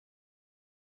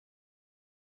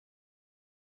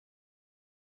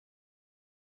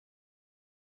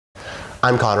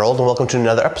I'm Connor Old, and welcome to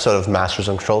another episode of Masters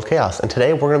of Controlled Chaos. And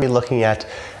today we're going to be looking at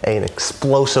an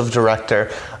explosive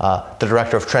director, the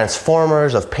director of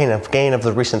Transformers, of Pain and Gain, of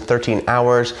the recent 13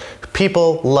 Hours.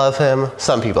 People love him,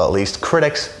 some people at least.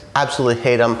 Critics absolutely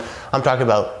hate him. I'm talking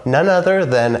about none other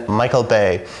than Michael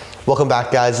Bay. Welcome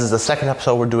back, guys. This is the second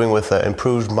episode we're doing with an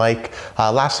improved mic.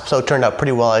 Last episode turned out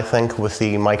pretty well, I think, with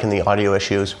the mic and the audio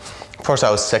issues. Of course,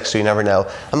 I was sick, so you never know.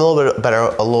 I'm a little bit better,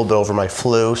 a little bit over my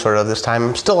flu, sort of this time.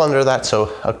 I'm still under that,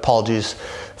 so apologies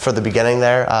for the beginning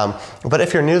there. But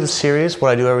if you're new to the series, what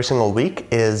I do every single week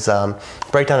is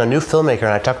break down a new filmmaker, and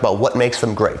I talk about what makes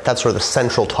them great. That's sort of the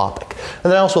central topic.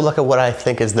 And then I also look at what I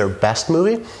think is their best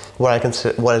movie, what I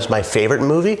consider, what is my favorite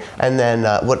movie, and then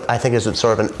what I think is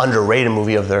sort of an underrated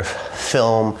movie of their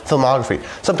filmography.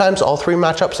 Sometimes all three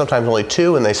match up, sometimes only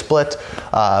two, and they split.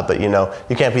 But you know,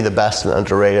 you can't be the best and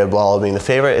underrated while being the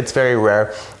favorite. It's very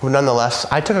rare. But nonetheless,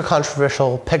 I took a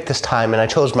controversial pick this time, and I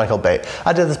chose Michael Bay.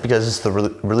 I did this because it's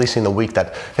releasing the week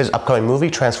that his upcoming movie,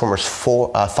 Transformers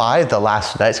 5, The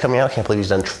Last Night, is coming out. I can't believe he's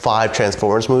done 5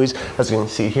 Transformers movies. As you can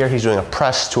see here, he's doing a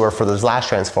press tour for this last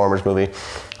Transformers movie.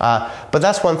 But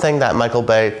that's one thing that Michael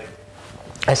Bay,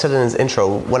 I said in his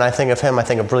intro, when I think of him, I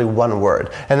think of really one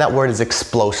word, and that word is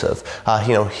explosive.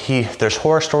 You know, there's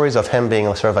horror stories of him being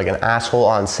sort of like an asshole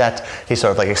on set. He's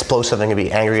sort of like explosive and can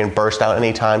be angry and burst out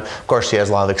anytime. Of course, he has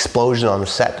a lot of explosion on the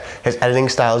set. His editing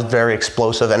style is very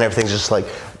explosive, and everything's just like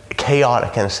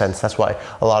chaotic in a sense. That's why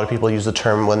a lot of people use the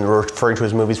term when referring to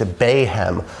his movies,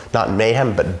 bayhem, not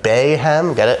mayhem, but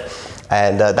bayhem. Get it?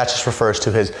 And that just refers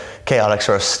to his chaotic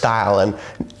sort of style. And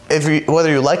whether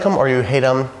you like him or you hate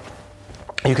him,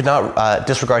 you cannot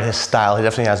disregard his style. He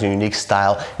definitely has a unique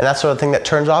style, and that's sort of thing that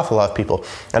turns off a lot of people.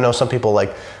 I know some people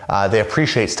like they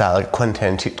appreciate style, like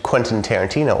Quentin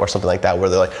Tarantino or something like that, where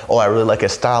they're like, "Oh, I really like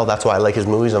his style. That's why I like his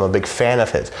movies. I'm a big fan of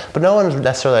his." But no one's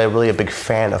necessarily really a big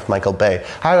fan of Michael Bay.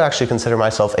 I would actually consider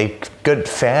myself a good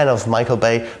fan of Michael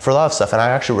Bay for a lot of stuff, and I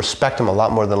actually respect him a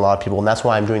lot more than a lot of people, and that's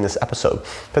why I'm doing this episode.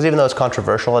 Because even though it's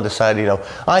controversial, I decided, you know,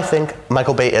 I think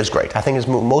Michael Bay is great. I think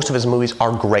most of his movies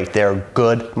are great. They're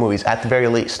good movies at the very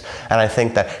least, and I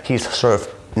think that he's sort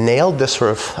of nailed this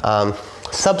sort of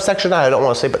subsection, I don't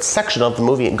want to say, but section of the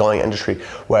movie going industry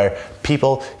where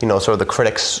people, you know, sort of the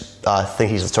critics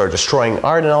think he's sort of destroying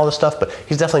art and all this stuff, but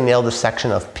he's definitely nailed this section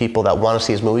of people that want to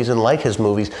see his movies and like his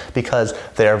movies because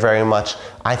they are very much,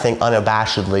 I think,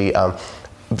 unabashedly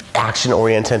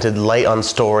action-oriented, light on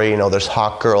story. You know, there's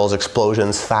hot girls,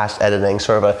 explosions, fast editing,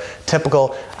 sort of a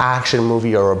typical action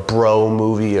movie or a bro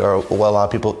movie, or what a lot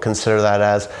of people consider that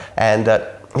as. And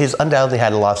he's undoubtedly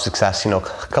had a lot of success. You know,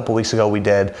 a couple weeks ago we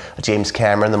did James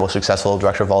Cameron, the most successful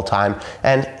director of all time.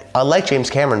 And like James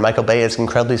Cameron, Michael Bay is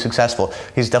incredibly successful.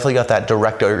 He's definitely got that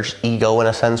director's ego in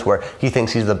a sense where he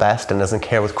thinks he's the best and doesn't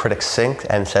care what critics think,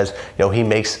 and says, you know, he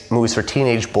makes movies for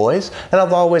teenage boys. And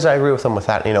I've always, I agree with him with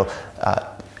that. You know,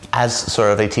 as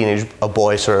sort of a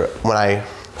boy, sort of when I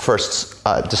first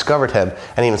discovered him,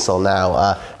 and even still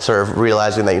now, sort of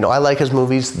realizing that, you know, I like his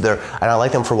movies, and I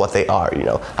like them for what they are. You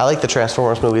know, I like the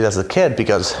Transformers movies as a kid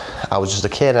because I was just a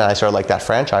kid and I sort of liked that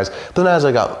franchise. But then as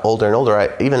I got older and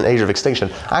older, even Age of Extinction,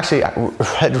 actually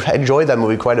I enjoyed that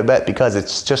movie quite a bit because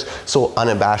it's just so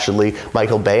unabashedly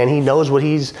Michael Bay, and he knows what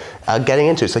he's getting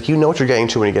into. It's like, you know what you're getting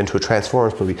into when you get into a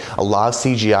Transformers movie. A lot of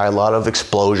CGI, a lot of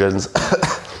explosions,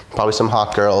 probably some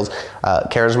hot girls,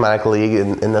 charismatic lead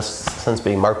in this sense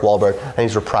being Mark Wahlberg, and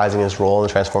he's reprising his role in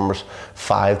Transformers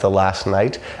 5, The Last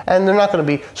Night. And they're not going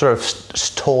to be sort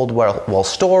of told well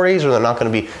stories, or they're not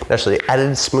going to be necessarily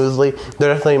edited smoothly.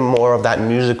 They're definitely more of that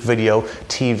music video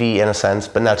TV in a sense,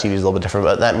 but now TV is a little bit different,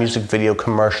 but that music video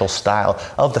commercial style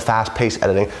of the fast-paced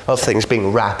editing, of things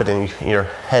being rapid and your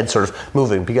head sort of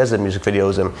moving, because the music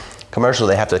videos and commercials,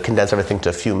 they have to condense everything to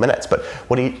a few minutes. But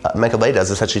what Michael Bay does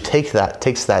is essentially takes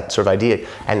that sort of idea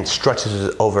and stretches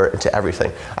it over into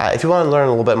everything. If you want to learn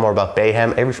a little bit more about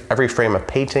Bayhem, every frame of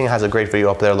painting has a great video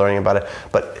up there learning about it.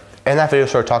 But and that video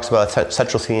sort of talks about a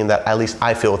central theme that at least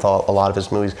I feel with a lot of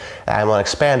his movies that I want to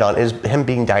expand on, is him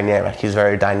being dynamic. He's a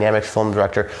very dynamic film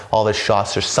director. All of his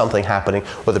shots, there's something happening,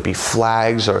 whether it be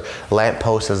flags or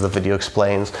lampposts, as the video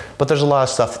explains. But there's a lot of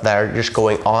stuff that are just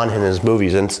going on in his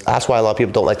movies, and that's why a lot of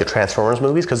people don't like the Transformers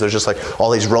movies, because there's just like all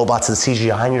these robots and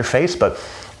CGI in your face. But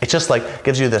it just like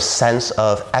gives you this sense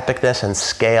of epicness and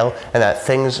scale, and that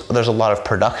there's a lot of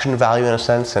production value in a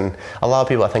sense, and a lot of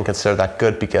people I think consider that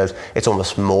good because it's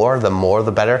almost more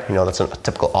the better. You know, that's a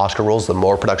typical Oscar rules. The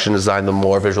more production design, the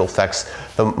more visual effects,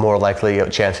 the more likely a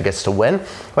chance he gets to win.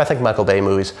 But I think Michael Bay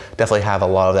movies definitely have a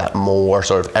lot of that more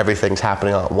sort of everything's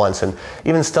happening all at once, and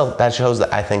even still that shows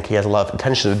that I think he has a lot of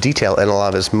attention to detail in a lot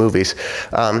of his movies.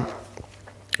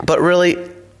 But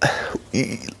really,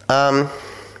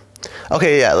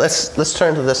 Okay, yeah, let's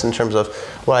turn to this in terms of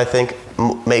what I think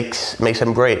makes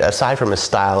him great, aside from his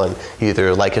style, and you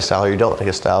either like his style or you don't like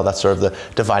his style. That's sort of the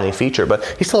defining feature, but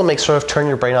he still makes sort of turn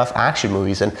your brain off action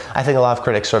movies, and I think a lot of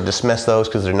critics sort of dismiss those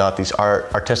because they're not these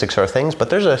artistic sort of things, but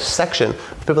there's a section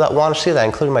of people that want to see that,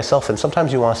 including myself, and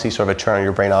sometimes you want to see sort of a turn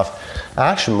your brain off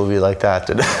action movie like that.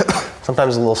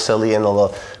 Sometimes a little silly and a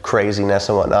little craziness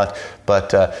and whatnot, but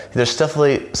there's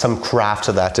definitely some craft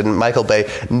to that, and Michael Bay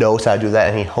knows how to do that,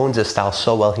 and he hones his style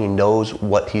so well. He knows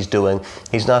what he's doing.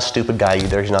 He's not a stupid guy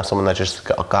either. He's not someone that just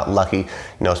got lucky, you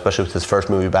know, especially with his first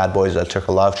movie, Bad Boys, that took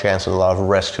a lot of chance and a lot of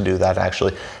risk to do that,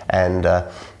 actually, and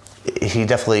he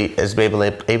definitely is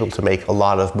able to make a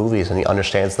lot of movies, and he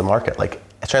understands the market. Like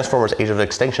Transformers Age of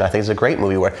Extinction, I think is a great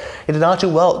movie where it did not do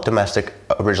well domestic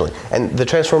originally, and the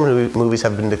Transformers movies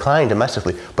have been declining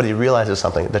domestically, but he realizes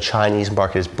something: the Chinese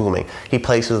market is booming. He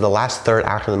places the last third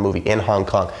act of the movie in Hong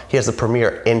Kong. He has the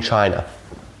premiere in China.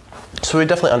 So he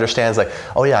definitely understands, like,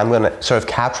 oh yeah, I'm going to sort of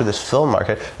capture this film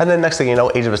market. And then next thing you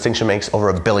know, Age of Extinction makes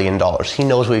over $1 billion. He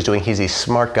knows what he's doing. He's a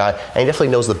smart guy, and he definitely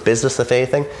knows the business, if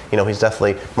anything. You know, he's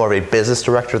definitely more of a business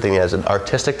director than he is an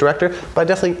artistic director, but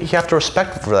definitely you have to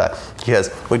respect him for that, because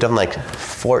we've done like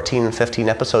 14, 15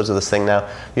 episodes of this thing now.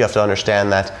 You have to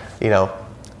understand that, you know,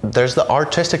 there's the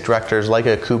artistic directors like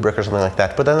a Kubrick or something like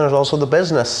that, but then there's also the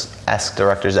business-esque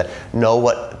directors that know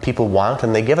what people want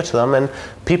and they give it to them, and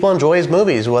people enjoy his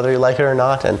movies whether you like it or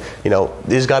not, and you know,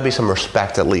 there's got to be some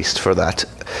respect at least for that.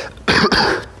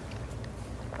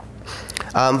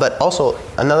 But also,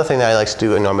 another thing that I like to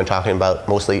do, and I've been talking about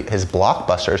mostly his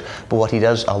blockbusters, but what he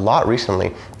does a lot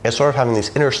recently is sort of having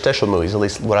these interstitial movies, at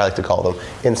least what I like to call them,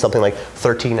 in something like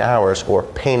 13 Hours or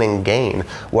Pain and Gain,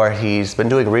 where he's been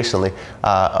doing recently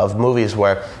of movies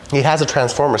where he has a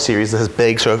Transformers series, this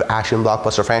big sort of action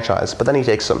blockbuster franchise, but then he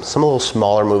takes some little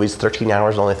smaller movies. 13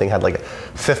 Hours, the only thing, had like a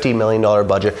 $50 million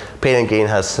budget. Pain and Gain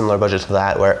has similar budget to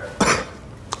that, where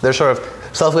they're sort of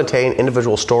self-contained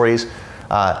individual stories,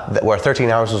 where 13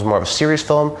 Hours was more of a serious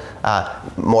film,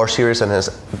 more serious than his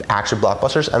action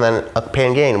blockbusters, and then Pain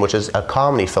and Gain, which is a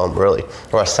comedy film, really,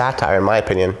 or a satire, in my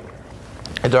opinion,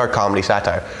 a dark comedy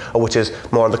satire, which is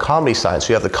more on the comedy side. So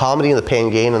you have the comedy in the Pain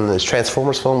and Gain, and this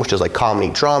Transformers film, which is like comedy,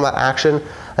 drama, action,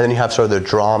 and then you have sort of the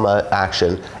drama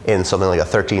action in something like a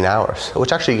 13 Hours,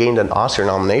 which actually gained an Oscar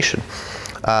nomination.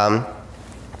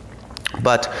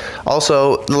 But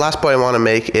also, the last point I want to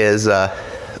make is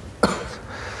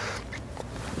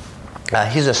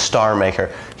he's a star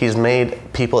maker. He's made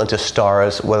people into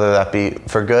stars, whether that be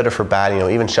for good or for bad. You know,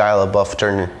 even Shia LaBeouf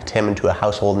turned him into a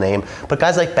household name. But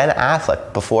guys like Ben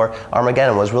Affleck before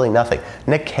Armageddon was really nothing.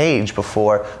 Nick Cage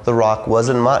before The Rock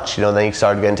wasn't much. You know, then he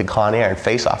started getting to Con Air and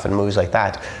Face Off and movies like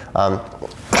that.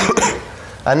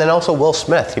 And then also Will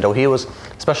Smith. You know, he was,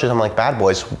 especially something like Bad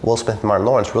Boys, Will Smith and Martin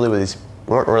Lawrence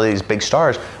weren't really these big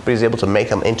stars, but he was able to make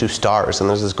them into stars. And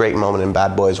there's this great moment in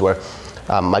Bad Boys where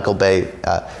Michael Bay,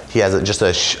 he has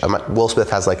Will Smith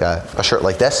has like a shirt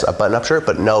like this, a button-up shirt,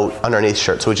 but no underneath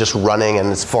shirt. So he's just running and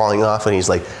it's falling off, and he's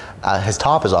like, his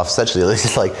top is off essentially.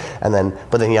 It's like,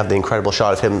 but then you have the incredible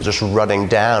shot of him just running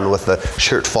down with the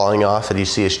shirt falling off, and you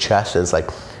see his chest, and it's like,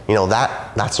 you know,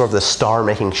 that's sort of the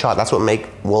star-making shot. That's what made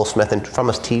Will Smith from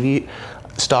his TV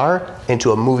star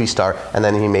into a movie star, and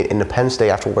then he made Independence Day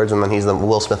afterwards, and then he's the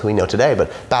Will Smith we know today.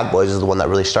 But Bad Boys is the one that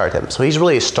really started him. So he's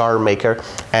really a star maker,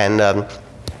 and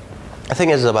the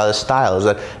thing is about his style is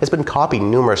that it's been copied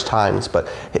numerous times, but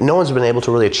no one's been able to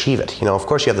really achieve it. You know, of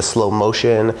course you have the slow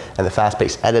motion and the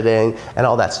fast-paced editing and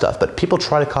all that stuff, but people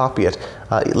try to copy it,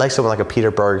 like someone like a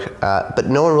Peter Berg, but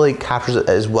no one really captures it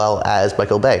as well as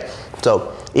Michael Bay.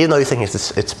 So even though you think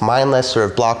it's mindless,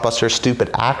 sort of blockbuster,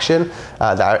 stupid action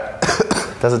that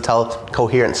doesn't tell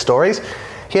coherent stories,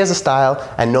 he has a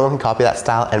style, and no one can copy that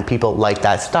style, and people like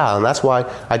that style. And that's why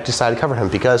I decided to cover him,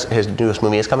 because his newest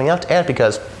movie is coming out, and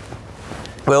because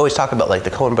we always talk about like the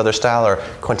Coen Brothers style or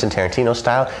Quentin Tarantino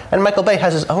style, and Michael Bay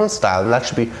has his own style, and that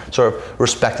should be sort of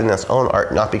respected in its own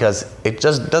art, not because it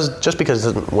just because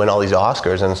it doesn't win all these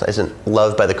Oscars and isn't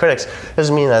loved by the critics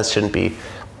doesn't mean that it shouldn't be,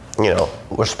 you know,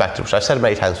 respected, which I've said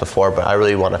many times before, but I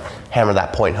really want to hammer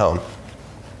that point home.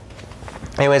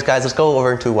 Anyways, guys, let's go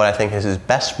over to what I think is his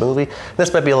best movie.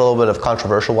 This might be a little bit of a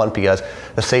controversial one because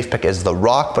the safe pick is The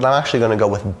Rock, but I'm actually going to go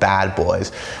with Bad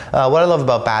Boys. What I love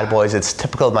about Bad Boys, it's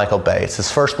typical of Michael Bay. It's his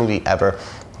first movie ever.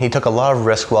 He took a lot of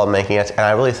risk while making it, and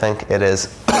I really think it is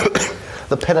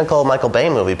the pinnacle Michael Bay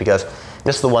movie, because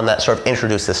This is the one that sort of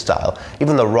introduced this style.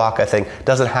 Even The Rock, I think,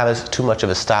 doesn't have too much of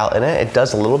a style in it. It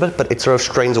does a little bit, but it sort of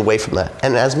strains away from that.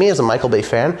 And as a Michael Bay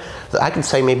fan, I can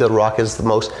say maybe The Rock is the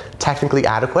most technically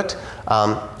adequate,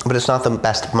 but it's not the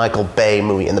best Michael Bay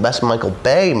movie. And the best Michael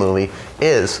Bay movie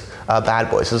is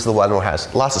Bad Boys. This is the one where it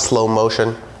has lots of slow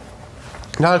motion,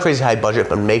 not a crazy high budget,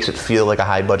 but makes it feel like a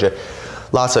high budget.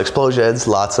 Lots of explosions,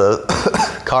 lots of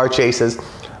car chases,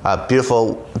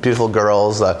 beautiful, beautiful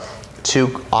girls,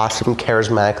 two awesome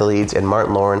charismatic leads in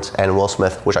Martin Lawrence and Will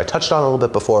Smith, which I touched on a little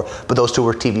bit before, but those two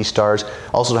were TV stars.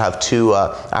 Also to have two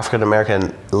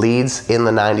African-American leads in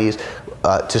the 90s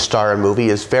to star a movie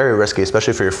is very risky,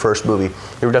 especially for your first movie.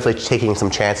 You were definitely taking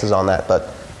some chances on that, but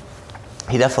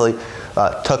he definitely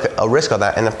took a risk on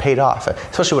that, and it paid off,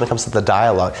 especially when it comes to the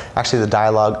dialogue. Actually, the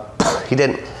dialogue,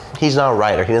 he's not a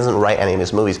writer. He doesn't write any of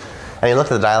his movies. And he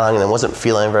looked at the dialogue and it wasn't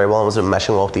feeling very well and wasn't meshing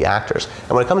well with the actors.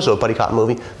 And when it comes to a buddy cop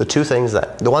movie,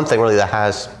 the one thing really that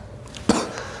has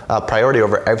priority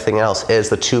over everything else is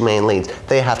the two main leads.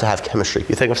 They have to have chemistry.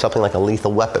 You think of something like a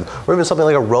Lethal Weapon, or even something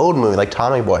like a road movie like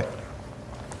Tommy Boy.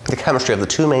 The chemistry of the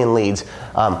two main leads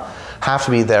have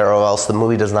to be there, or else the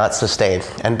movie does not sustain.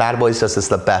 And Bad Boys does this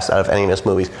the best out of any of his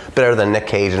movies. Better than Nick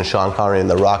Cage and Sean Connery and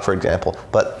The Rock, for example.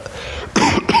 But,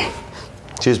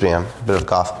 excuse me, I'm a bit of a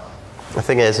cough. The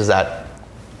thing is that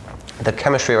the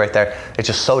chemistry right there, it's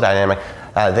just so dynamic.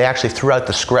 They actually threw out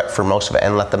the script for most of it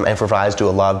and let them improvise, do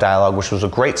a lot of dialogue, which was a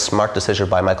great, smart decision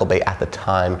by Michael Bay at the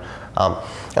time.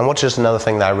 And what's just another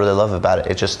thing that I really love about it,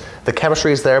 it's just the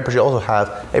chemistry is there, but you also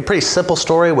have a pretty simple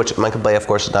story, which Michael Bay, of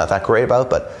course, is not that great about,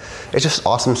 but it's just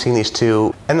awesome seeing these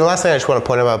two. And the last thing I just want to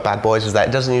point out about Bad Boys is that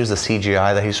it doesn't use the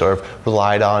CGI that he sort of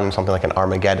relied on in something like an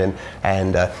Armageddon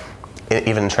and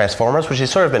even Transformers, which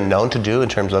he's sort of been known to do in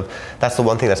terms of, that's the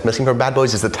one thing that's missing from Bad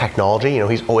Boys is the technology. You know,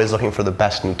 he's always looking for the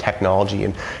best new technology,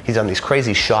 and he's done these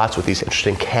crazy shots with these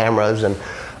interesting cameras, and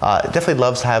definitely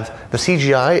loves to have the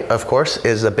CGI, of course,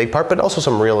 is a big part, but also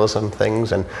some realism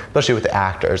things, and especially with the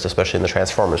actors, especially in the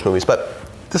Transformers movies. But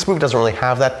this movie doesn't really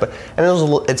have that,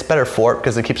 and it's better for it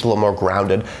because it keeps it a little more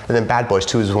grounded. And then Bad Boys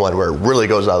 2 is the one where it really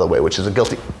goes out of the way, which is a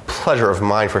guilty pleasure of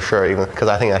mine for sure, even because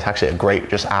I think that's actually a great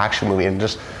just action movie and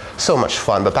just so much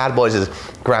fun. But Bad Boys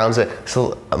grounds it. It's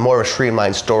more of a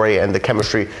streamlined story, and the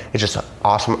chemistry is just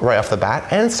awesome right off the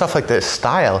bat. And stuff like this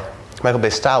style, Michael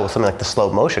Bay's style with something like the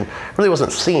slow motion, really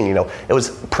wasn't seen. You know, it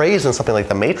was praised in something like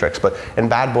The Matrix, but in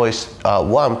Bad Boys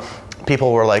 1,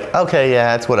 people were like, okay,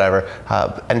 yeah, it's whatever.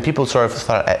 And people sort of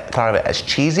thought of it as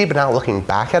cheesy, but now looking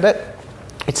back at it,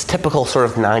 it's typical sort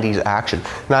of 90s action.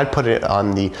 And I'd put it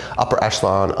on the upper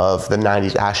echelon of the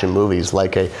 90s action movies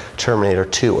like a Terminator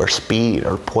 2 or Speed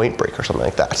or Point Break or something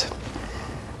like that.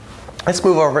 Let's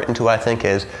move over into what I think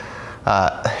is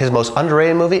his most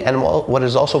underrated movie, and what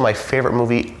is also my favorite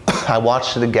movie. I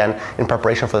watched it again in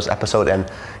preparation for this episode,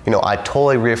 and you know, I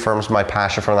totally reaffirms my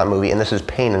passion for that movie, and this is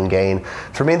Pain and Gain.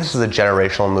 For me, this is a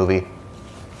generational movie.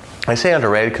 I say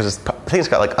underrated because I think it's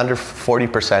got like under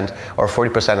 40% or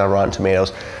 40% on Rotten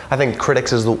Tomatoes. I think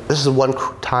critics this is the one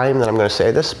time that I'm going to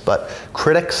say this, but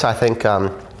critics, I think,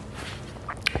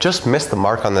 just missed the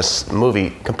mark on this movie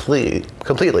completely.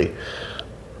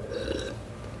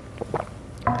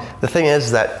 The thing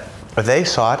is that they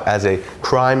saw it as a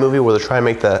crime movie where they're trying to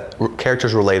make the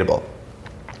characters relatable.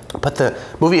 But the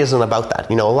movie isn't about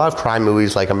that. You know, a lot of crime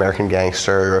movies like American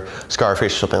Gangster or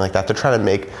Scarface or something like that, they're trying to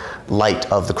make light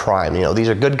of the crime. You know, these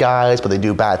are good guys, but they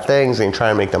do bad things, and you're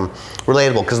trying to make them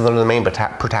relatable because they're the main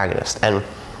protagonist. And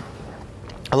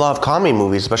a lot of comedy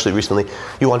movies, especially recently,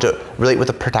 you want to relate with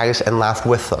the protagonist and laugh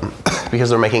with them because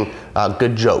they're making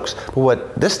good jokes. But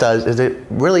what this does is it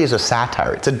really is a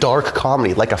satire. It's a dark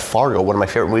comedy, like a Fargo, one of my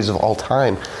favorite movies of all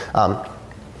time.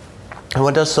 And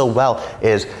what it does so well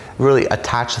is really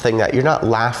attach the thing that you're not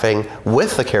laughing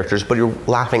with the characters, but you're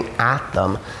laughing at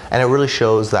them. And it really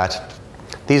shows that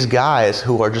these guys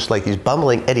who are just like these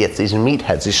bumbling idiots, these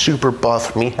meatheads, these super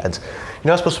buff meatheads,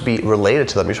 you're not supposed to be related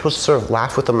to them. You're supposed to sort of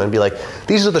laugh with them and be like,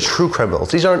 these are the true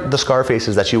criminals. These aren't the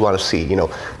Scarfaces that you want to see. You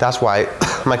know, that's why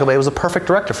Michael Bay was a perfect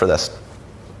director for this.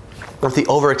 With the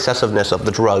over-excessiveness of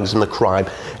the drugs and the crime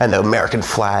and the American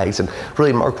flags, and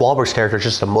really Mark Wahlberg's character is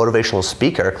just a motivational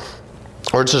speaker,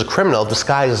 or just a criminal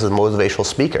disguised as a motivational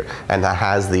speaker, and that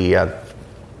has the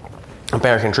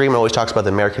American dream. It always talks about the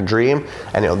American dream,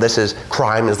 and you know, this is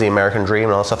crime is the American dream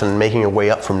and all that stuff, and making your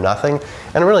way up from nothing.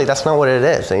 And really, that's not what it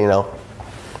is. And, you know,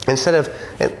 instead of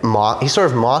he's sort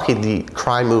of mocking the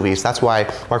crime movies. That's why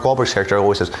Mark Wahlberg's character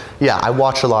always says, "Yeah, I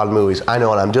watch a lot of movies. I know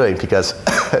what I'm doing," because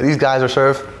these guys are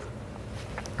sort of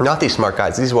not these smart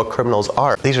guys. These are what criminals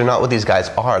are. These are not what these guys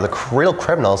are. The real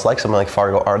criminals, like someone like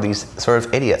Fargo, are these sort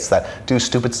of idiots that do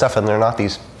stupid stuff, and they're not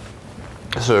these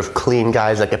sort of clean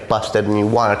guys that get busted and you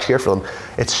want to cheer for them.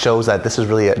 It shows that this is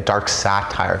really a dark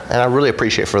satire, and I really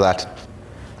appreciate for that.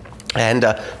 And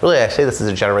really, I say this is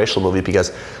a generational movie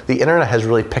because the internet has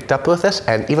really picked up with this,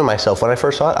 and even myself, when I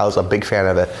first saw it, I was a big fan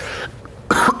of it.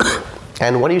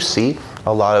 And when you see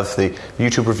a lot of the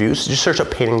YouTube reviews, just search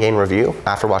up Pain and Gain review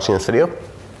after watching this video.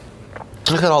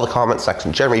 Look at all the comment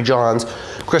section. Jeremy Johns,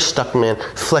 Chris Stuckman,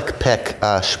 Flickpick,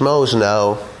 Schmoes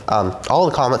No. All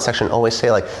the comment section always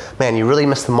say like, man, you really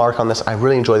missed the mark on this. I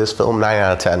really enjoy this film, 9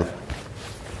 out of 10.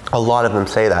 A lot of them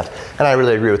say that, and I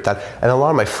really agree with that. And a lot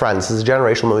of my friends, this is a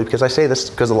generational movie because I say this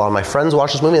because a lot of my friends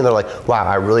watch this movie and they're like, wow,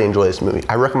 I really enjoy this movie.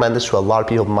 I recommend this to a lot of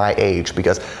people my age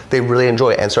because they really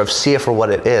enjoy it and sort of see it for what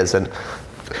it is. And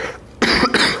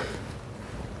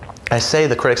I say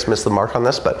the critics missed the mark on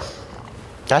this, but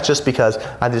that's just because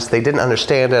they didn't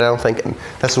understand it. I don't think, and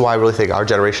that's why I really think our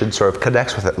generation sort of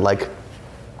connects with it, like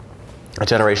a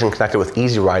generation connected with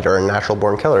Easy Rider and Natural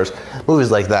Born Killers,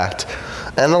 movies like that.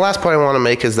 And the last point I want to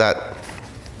make is that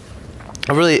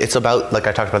really it's about, like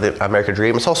I talked about the American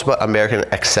dream, it's also about American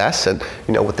excess and,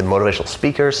 you know, with the motivational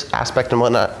speakers aspect and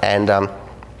whatnot, and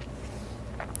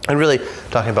really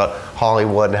talking about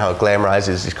Hollywood and how it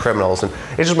glamorizes these criminals. And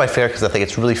it's just my favorite because I think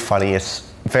it's really funny. It's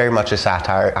very much a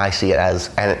satire, I see it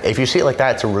as, and if you see it like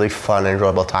that, it's a really fun and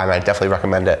enjoyable time. I definitely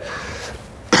recommend it.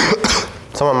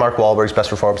 Some of Mark Wahlberg's best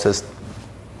performances,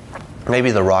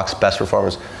 maybe The Rock's best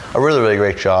performance, a really, really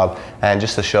great job. And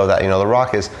just to show that, you know, The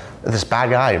Rock is this bad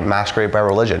guy masqueraded by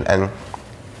religion, and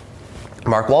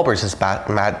Mark Wahlberg's this bad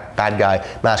guy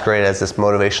masqueraded as this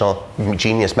motivational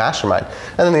genius mastermind.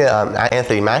 And then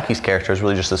Anthony Mackie's character is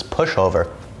really just this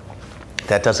pushover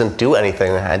that doesn't do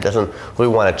anything and doesn't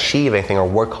really want to achieve anything or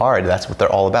work hard. That's what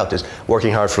they're all about, is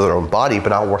working hard for their own body, but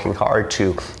not working hard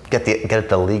to get it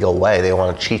the legal way. They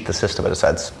want to cheat the system in a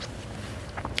sense.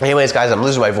 Anyways, guys, I'm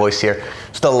losing my voice here.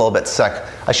 Still a little bit sick.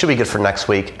 I should be good for next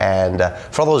week. And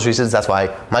for all those reasons, that's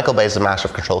why Michael Bay is the master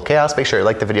of controlled chaos. Make sure you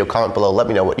like the video, comment below, let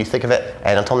me know what you think of it.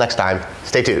 And until next time,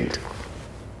 stay tuned.